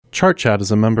Chart Chat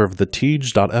is a member of the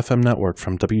Teej.fm network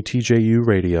from WTJU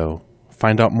Radio.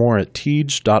 Find out more at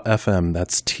Teej.fm.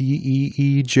 That's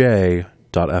TEEJ.fm.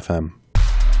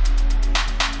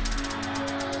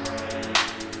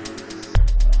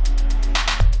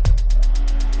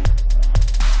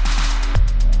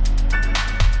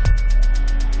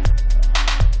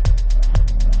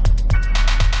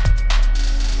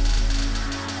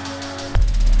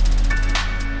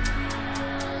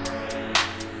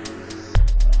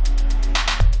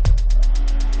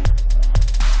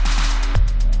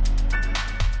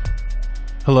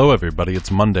 Hello everybody, it's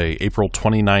Monday, April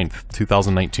 29th,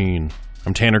 2019.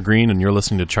 I'm Tanner Green and you're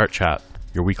listening to Chart Chat,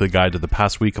 your weekly guide to the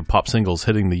past week of pop singles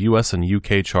hitting the US and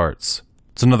UK charts.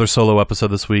 It's another solo episode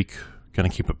this week, gonna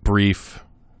keep it brief,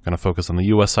 gonna focus on the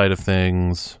US side of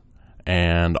things,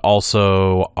 and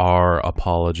also our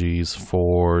apologies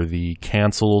for the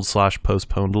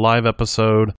canceled/postponed live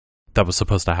episode that was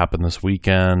supposed to happen this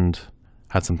weekend.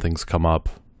 Had some things come up,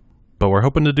 but we're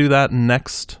hoping to do that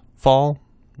next fall.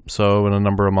 So in a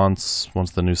number of months,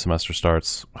 once the new semester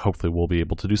starts, hopefully we'll be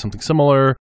able to do something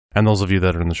similar. And those of you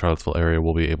that are in the Charlottesville area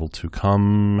will be able to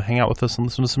come hang out with us and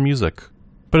listen to some music.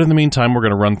 But in the meantime, we're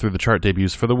going to run through the chart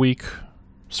debuts for the week.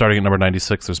 Starting at number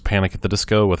 96, there's Panic at the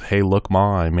Disco with Hey Look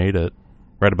Ma, I Made It.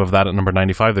 Right above that at number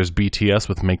 95, there's BTS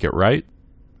with Make It Right.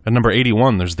 At number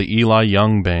 81, there's the Eli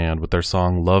Young Band with their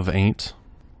song Love Ain't.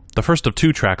 The first of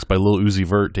two tracks by Lil Uzi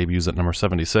Vert debuts at number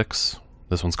 76.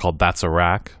 This one's called That's a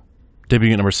Rack.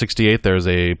 Debuting at number 68, there's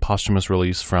a posthumous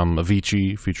release from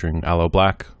Avicii featuring Aloe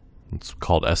Blacc. It's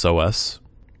called SOS.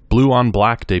 Blue on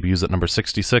Black debuts at number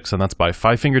 66, and that's by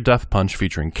Five Finger Death Punch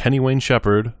featuring Kenny Wayne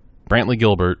Shepherd, Brantley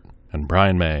Gilbert, and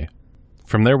Brian May.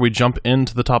 From there, we jump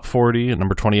into the top 40 at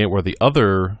number 28, where the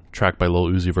other track by Lil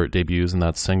Uzi Vert debuts, and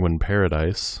that's Sanguine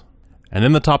Paradise. And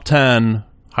in the top 10,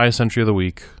 highest entry of the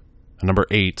week, at number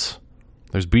 8,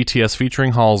 there's BTS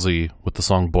featuring Halsey with the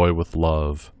song Boy With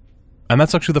Love. And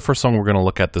that's actually the first song we're going to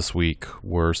look at this week.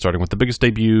 We're starting with the biggest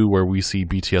debut, where we see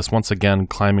BTS once again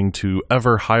climbing to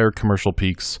ever higher commercial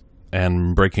peaks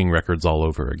and breaking records all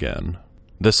over again.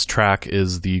 This track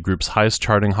is the group's highest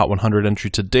charting Hot 100 entry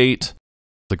to date,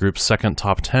 the group's second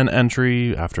top 10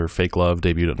 entry after Fake Love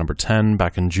debuted at number 10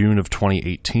 back in June of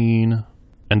 2018.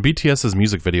 And BTS's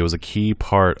music video is a key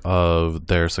part of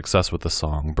their success with the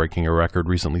song, breaking a record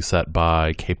recently set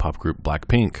by K-pop group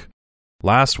Blackpink.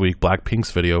 Last week,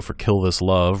 Blackpink's video for Kill This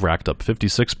Love racked up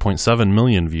 56.7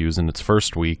 million views in its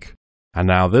first week. And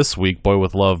now this week, Boy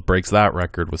With Love breaks that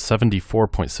record with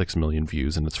 74.6 million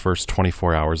views in its first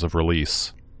 24 hours of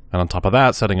release. And on top of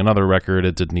that, setting another record,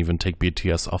 it didn't even take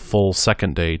BTS a full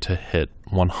second day to hit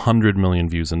 100 million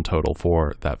views in total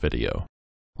for that video.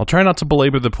 I'll try not to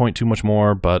belabor the point too much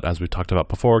more, but as we talked about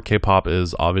before, K-pop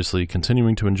is obviously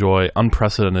continuing to enjoy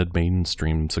unprecedented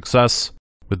mainstream success,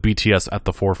 with BTS at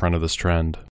the forefront of this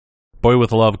trend. Boy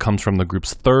With Love comes from the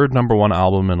group's third number one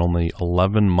album in only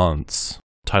 11 months,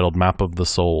 titled Map of the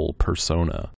Soul,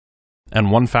 Persona. And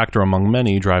one factor among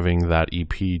many driving that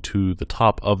EP to the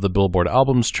top of the Billboard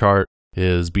Albums chart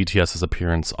is BTS's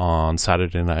appearance on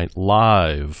Saturday Night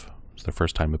Live. It's their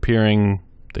first time appearing.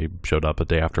 They showed up a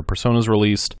day after Persona's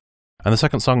released. And the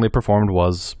second song they performed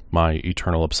was My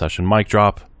Eternal Obsession Mic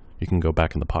Drop. You can go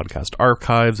back in the podcast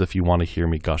archives if you want to hear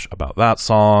me gush about that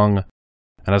song.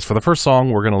 And as for the first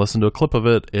song, we're going to listen to a clip of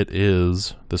it. It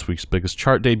is this week's biggest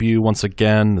chart debut. Once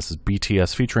again, this is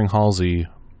BTS featuring Halsey,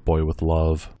 Boy With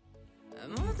Love.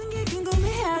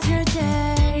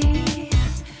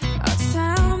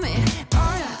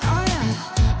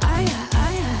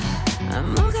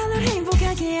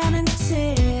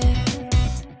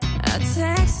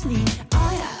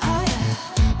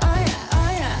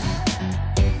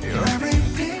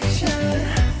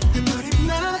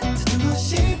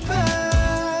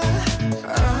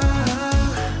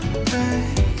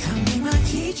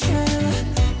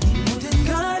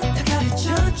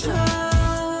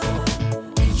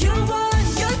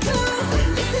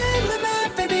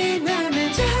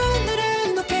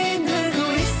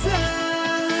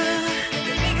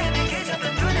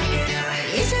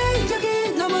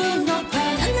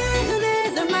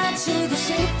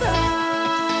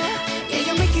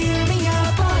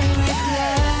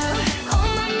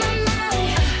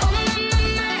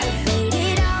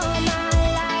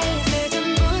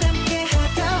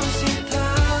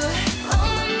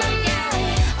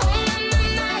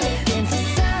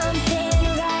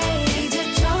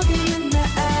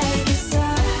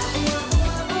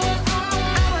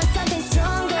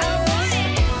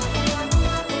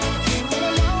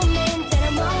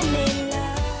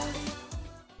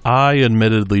 I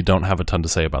admittedly don't have a ton to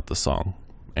say about this song.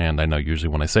 And I know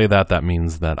usually when I say that, that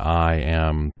means that I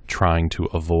am trying to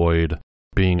avoid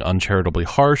being uncharitably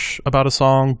harsh about a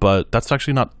song, but that's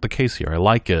actually not the case here. I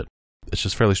like it. It's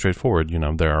just fairly straightforward. You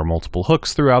know, there are multiple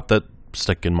hooks throughout that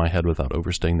stick in my head without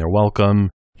overstaying their welcome.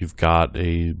 You've got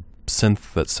a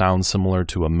synth that sounds similar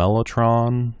to a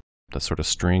mellotron, that sort of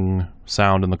string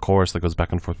sound in the chorus that goes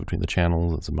back and forth between the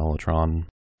channels. It's a mellotron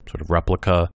sort of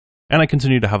replica. And I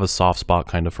continue to have a soft spot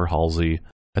kind of for Halsey.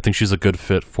 I think she's a good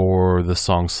fit for this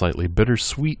song's slightly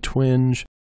bittersweet twinge.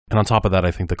 And on top of that,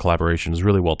 I think the collaboration is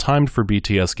really well timed for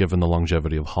BTS given the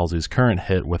longevity of Halsey's current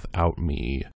hit Without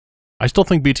Me. I still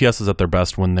think BTS is at their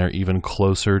best when they're even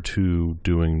closer to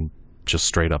doing just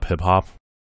straight up hip hop.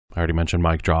 I already mentioned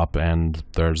Mic Drop, and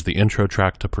there's the intro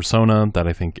track to Persona that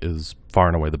I think is far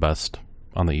and away the best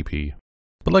on the EP.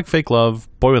 But like Fake Love,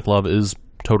 Boy With Love is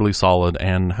totally solid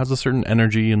and has a certain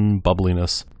energy and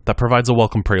bubbliness that provides a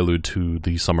welcome prelude to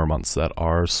the summer months that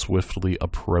are swiftly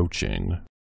approaching.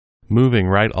 Moving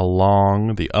right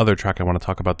along, the other track I want to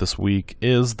talk about this week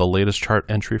is the latest chart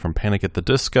entry from Panic! At the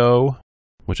Disco,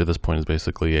 which at this point is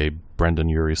basically a Brendan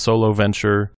Urie solo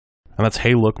venture, and that's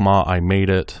Hey Look Ma, I Made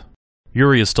It.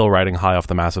 Urie is still riding high off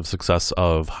the massive success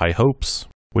of High Hopes,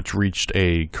 which reached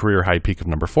a career high peak of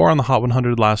number 4 on the Hot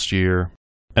 100 last year,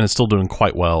 and is still doing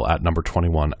quite well at number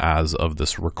 21 as of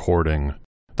this recording.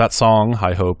 That song,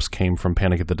 High Hopes, came from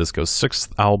Panic! At the Disco's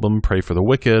 6th album, Pray for the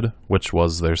Wicked, which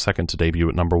was their second to debut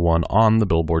at number 1 on the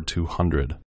Billboard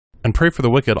 200. And Pray for the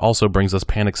Wicked also brings us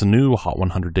Panic's new Hot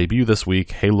 100 debut this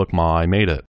week, Hey Look Ma, I Made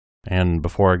It. And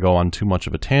before I go on too much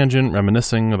of a tangent,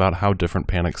 reminiscing about how different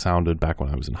Panic sounded back when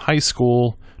I was in high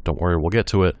school, don't worry, we'll get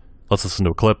to it. Let's listen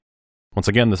to a clip. Once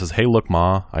again, this is Hey Look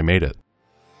Ma, I Made It.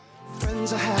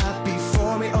 Friends are happy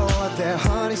for me, or they're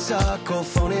honeysuckle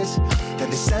phonies.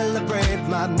 Then they celebrate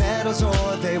my medals,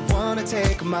 or they want to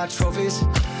take my trophies.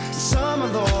 Some are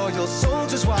loyal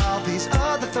soldiers, while these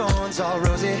other thorns are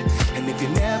rosy. And if you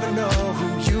never know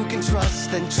who you can trust,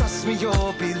 then trust me,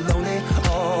 you'll be lonely.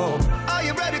 Oh, are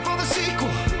you ready for the sequel?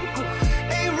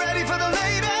 Ain't ready for the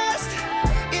latest?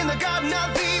 In the garden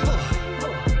of evil,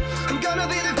 I'm gonna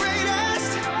be the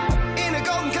greatest. In a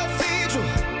golden cathedral,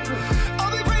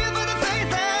 I'll be praying for the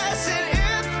faithless. And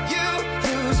if you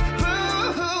lose,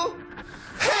 boo-hoo.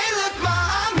 Hey, look, Ma,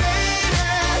 I made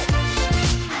it.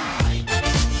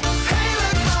 Hey,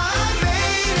 look, Ma, I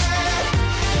made it.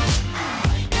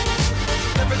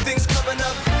 Everything's coming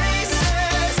up.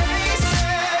 Aces,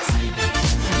 aces.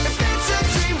 If it's a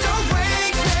dream, don't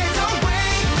wake me, don't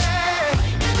wake me.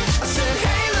 I said,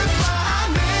 hey, look, Ma, I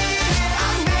made it,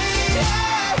 I made it.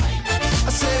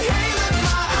 I said, hey, look,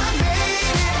 Ma, I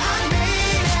made it, I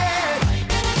made it.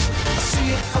 I see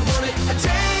it, I want it, I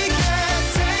take it,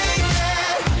 take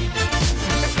it.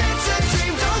 If it's a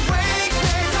dream, don't wake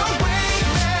me, don't wake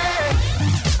me.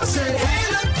 I said, hey,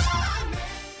 look, Ma, I made it.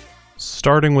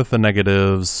 Starting with the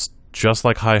negatives, just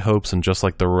like High Hopes and just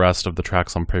like the rest of the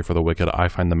tracks on Pray for the Wicked, I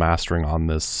find the mastering on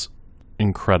this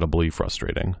incredibly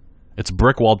frustrating. It's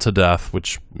brick-walled to death,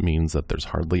 which means that there's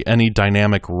hardly any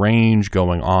dynamic range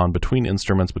going on between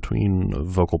instruments, between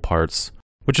vocal parts,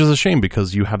 which is a shame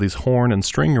because you have these horn and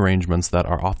string arrangements that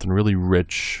are often really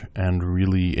rich and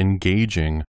really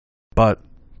engaging. But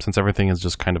since everything is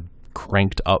just kind of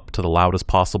cranked up to the loudest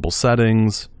possible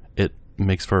settings, it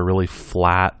makes for a really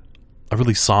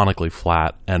sonically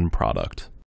flat end product.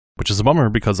 Which is a bummer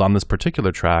because on this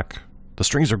particular track, the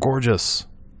strings are gorgeous.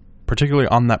 Particularly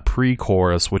on that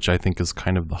pre-chorus, which I think is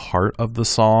kind of the heart of the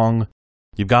song.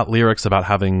 You've got lyrics about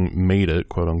having made it,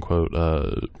 quote unquote,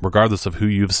 regardless of who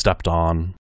you've stepped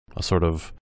on. A sort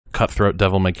of cutthroat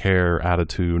devil-may-care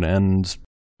attitude, and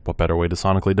what better way to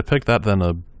sonically depict that than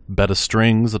a bed of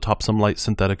strings atop some light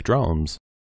synthetic drums.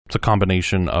 It's a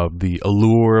combination of the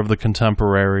allure of the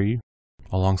contemporary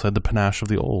alongside the panache of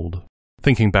the old.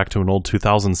 Thinking back to an old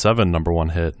 2007 number 1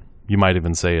 hit, you might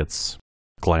even say it's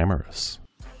glamorous.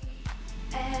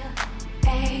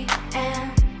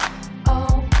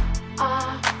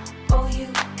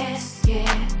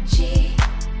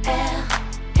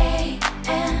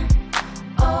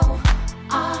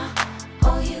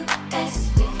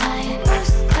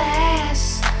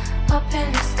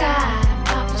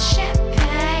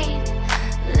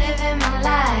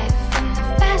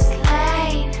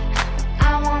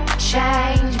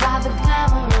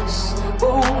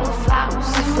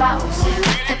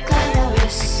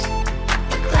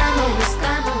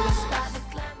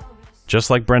 Just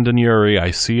like Brendan Urie,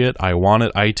 I see it, I want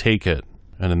it, I take it.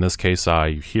 And in this case,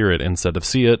 I hear it instead of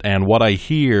see it. And what I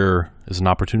hear is an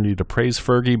opportunity to praise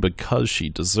Fergie because she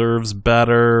deserves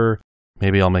better.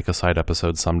 Maybe I'll make a side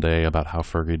episode someday about how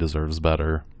Fergie deserves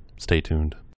better. Stay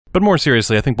tuned. But more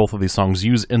seriously, I think both of these songs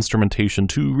use instrumentation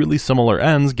to really similar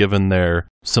ends given their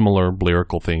similar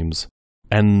lyrical themes.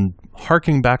 And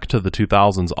harking back to the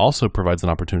 2000s also provides an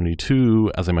opportunity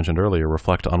to, as I mentioned earlier,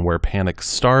 reflect on where Panic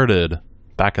started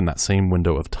back in that same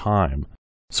window of time.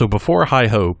 So before High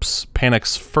Hopes,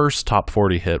 Panic's first top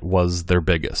 40 hit was their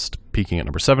biggest, peaking at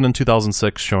number 7 in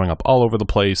 2006, showing up all over the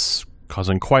place,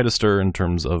 causing quite a stir in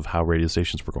terms of how radio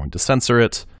stations were going to censor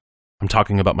it. I'm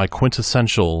talking about my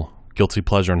quintessential guilty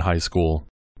pleasure in high school,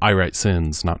 I Write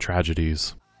Sins, Not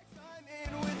Tragedies.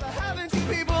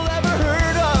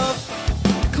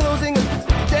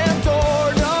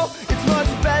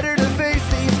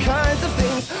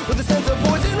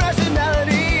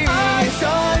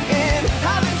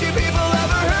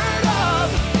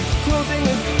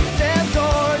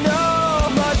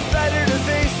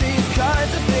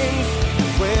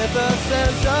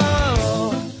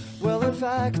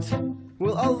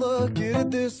 Well, I'll look at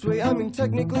it this way. I mean,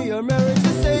 technically our marriage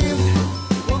is saved.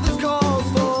 Well, this calls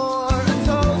for a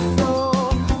toast, so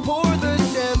pour the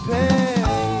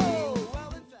champagne.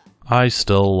 I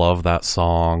still love that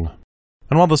song.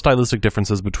 And while the stylistic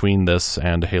differences between this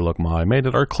and Hey Look Ma I Made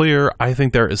It are clear, I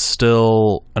think there is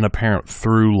still an apparent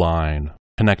through line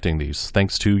connecting these,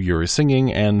 thanks to Yuri's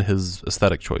singing and his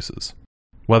aesthetic choices.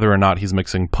 Whether or not he's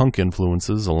mixing punk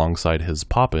influences alongside his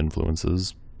pop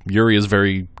influences, Yuri is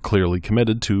very clearly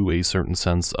committed to a certain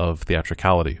sense of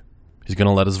theatricality. He's going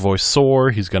to let his voice soar,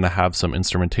 he's going to have some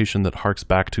instrumentation that harks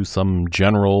back to some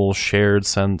general shared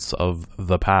sense of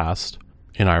the past.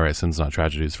 In I Write Sins, Not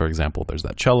Tragedies, for example, there's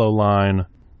that cello line.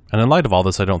 And in light of all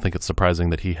this, I don't think it's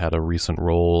surprising that he had a recent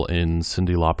role in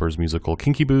Cyndi Lauper's musical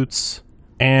Kinky Boots.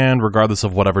 And regardless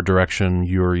of whatever direction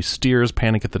Yuri steers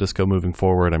Panic at the Disco moving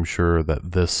forward, I'm sure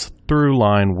that this through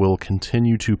line will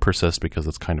continue to persist because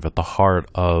it's kind of at the heart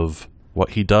of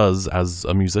what he does as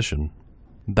a musician.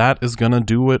 That is going to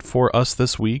do it for us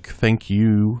this week. Thank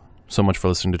you so much for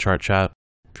listening to Chart Chat.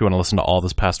 If you want to listen to all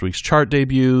this past week's chart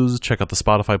debuts, check out the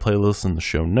Spotify playlist in the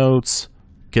show notes.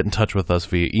 Get in touch with us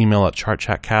via email at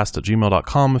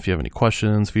chartchatcast@gmail.com if you have any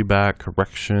questions, feedback,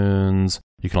 corrections.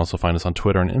 You can also find us on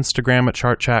Twitter and Instagram at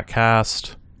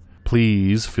ChartChatCast.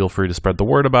 Please feel free to spread the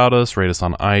word about us, rate us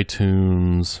on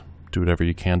iTunes, do whatever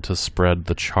you can to spread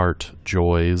the chart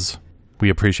joys. We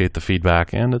appreciate the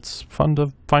feedback, and it's fun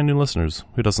to find new listeners.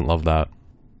 Who doesn't love that?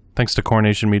 Thanks to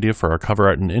Coronation Media for our cover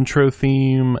art and intro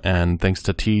theme, and thanks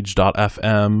to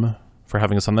Teej.fm for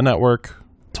having us on the network.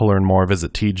 To learn more,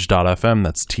 visit Teej.fm,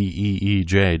 that's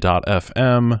TEEJ.fm.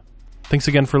 Thanks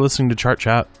again for listening to Chart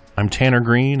Chat. I'm Tanner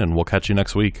Green, and we'll catch you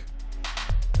next week.